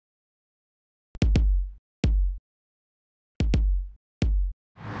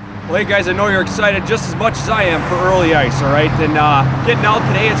Well, hey guys, I know you're excited just as much as I am for early ice, all right? And getting out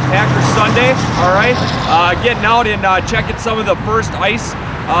today, it's Packers Sunday, all right? Getting out and checking some of the first ice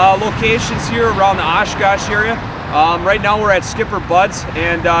locations here around the Oshkosh area. Right now we're at Skipper Bud's,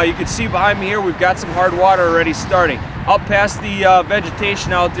 and you can see behind me here we've got some hard water already starting. Up past the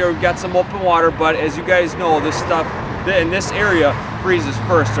vegetation out there, we've got some open water, but as you guys know, this stuff in this area freezes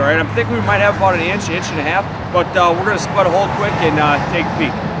first, all right? I'm thinking we might have about an inch, inch and a half, but we're gonna spud a hole quick and take a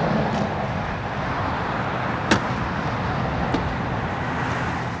peek.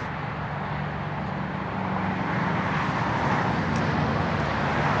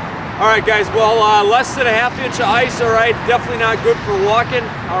 All right, guys, well, less than a half inch of ice, all right? Definitely not good for walking,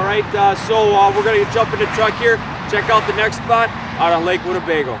 all right? So we're gonna jump in the truck here, check out the next spot out on Lake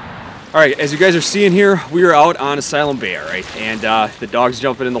Winnebago. All right, as you guys are seeing here, we are out on Asylum Bay, all right? And the dog's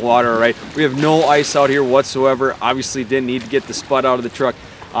jumping in the water, all right? We have no ice out here whatsoever. Obviously didn't need to get the spud out of the truck.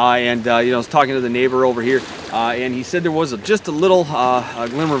 You know, I was talking to the neighbor over here, and he said there was just a little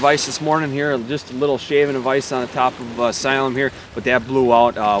glimmer of ice this morning here, just a little shaving of ice on the top of Asylum here, but that blew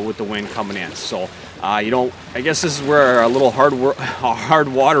out with the wind coming in. So, you know, I guess this is where our little hard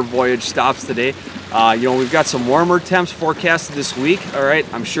water voyage stops today. You know, we've got some warmer temps forecasted this week, all right?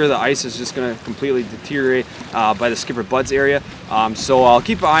 I'm sure the ice is just going to completely deteriorate by the Skipper Bud's area. So I'll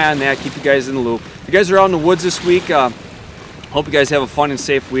keep an eye on that, keep you guys in the loop. If you guys are out in the woods this week, hope you guys have a fun and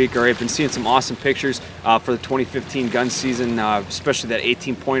safe week. All right, been seeing some awesome pictures for the 2015 gun season, especially that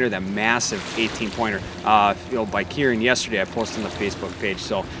 18-pointer, that massive 18-pointer, you know, by Kieran yesterday. I posted on the Facebook page.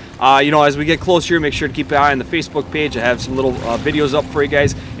 So, you know, as we get closer here, make sure to keep an eye on the Facebook page. I have some little videos up for you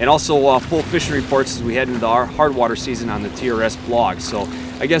guys, and also full fishing reports as we head into our hard water season on the TRS blog. So,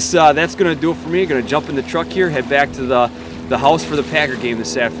 I guess that's going to do it for me. Going to jump in the truck here, head back to the house for the Packer game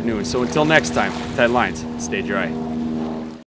this afternoon. So until next time, tight lines, stay dry.